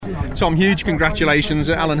Tom, huge congratulations.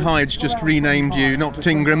 Alan Hyde's just renamed you not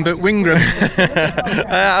Ingram but Wingram.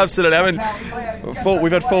 Absolutely. I mean,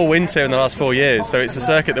 we've had 4 wins here in the last 4 years, so it's a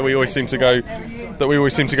circuit that we always seem to go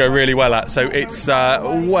really well at. So it's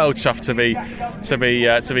well chuffed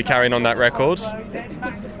to be carrying on that record.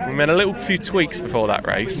 We made a little few tweaks before that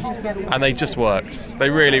race, and they just worked. They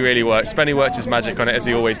really worked. Spenny worked his magic on it, as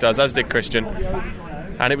he always does, as did Christian.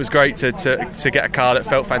 And it was great to get a car that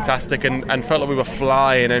felt fantastic and felt like we were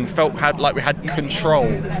flying and felt like we had control.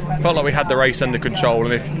 Felt like we had the race under control.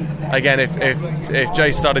 And if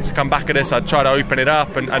Jay started to come back at us, I'd try to open it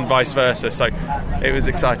up and vice versa. So it was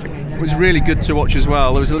exciting. It was really good to watch as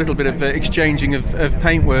well. There was a little bit of exchanging of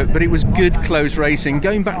paintwork, but it was good close racing.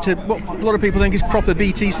 Going back to what a lot of people think is proper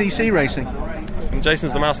BTCC racing. And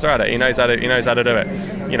Jason's the master at it. He knows how to do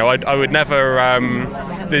it. You know, I would never.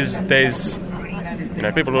 There's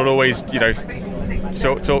people will always talk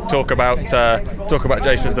about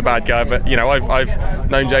Jason as the bad guy, but I've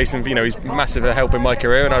known Jason. He's massive help in my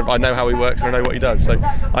career, and I know how he works and I know what he does. So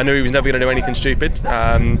I knew he was never going to do anything stupid.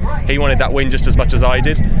 He wanted that win just as much as I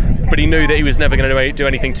did, but he knew that he was never going to do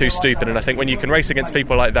anything too stupid. And I think when you can race against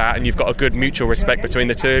people like that, and you've got a good mutual respect between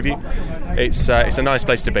the two of you, it's a nice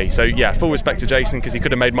place to be. So yeah, full respect to Jason, because he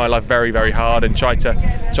could have made my life very, very hard and tried to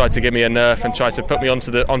give me a nerf and tried to put me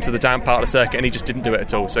onto the damp part of the circuit, and he just didn't do it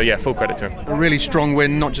at all. So yeah, full credit to him. A really strong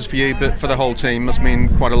win, not just for you but for the whole team. Must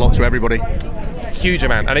mean quite a lot to everybody. Huge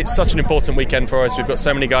amount, and it's such an important weekend for us. We've got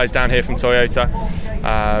so many guys down here from Toyota,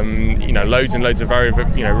 loads and loads of very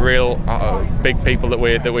real big people that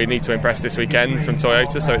we need to impress this weekend from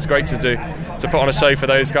Toyota. So it's great to put on a show for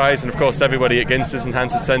those guys, and of course everybody at Ginsters and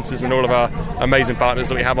Hansard Sensors and all of our amazing partners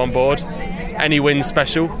that we have on board. Any win's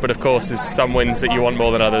special, but of course there's some wins that you want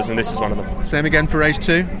more than others, and this was one of them. Same again for race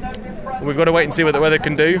 2. We've got to wait and see what the weather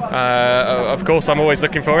can do. Of course, I'm always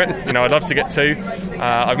looking for it. I'd love to get 2.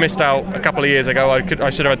 I've missed out a couple of years ago. I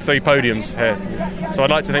should have had 3 podiums here. So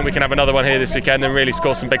I'd like to think we can have another one here this weekend and really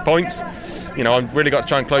score some big points. I've really got to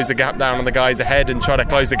try and close the gap down on the guys ahead and try to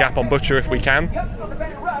close the gap on Butcher if we can,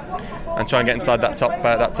 and try and get inside that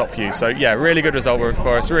top few. So yeah, really good result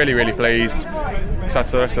for us. Really pleased.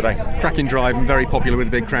 Excited for the rest of the day. Cracking drive and very popular with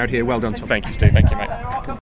a big crowd here. Well done, Tom. Thank you, Steve. Thank you, mate.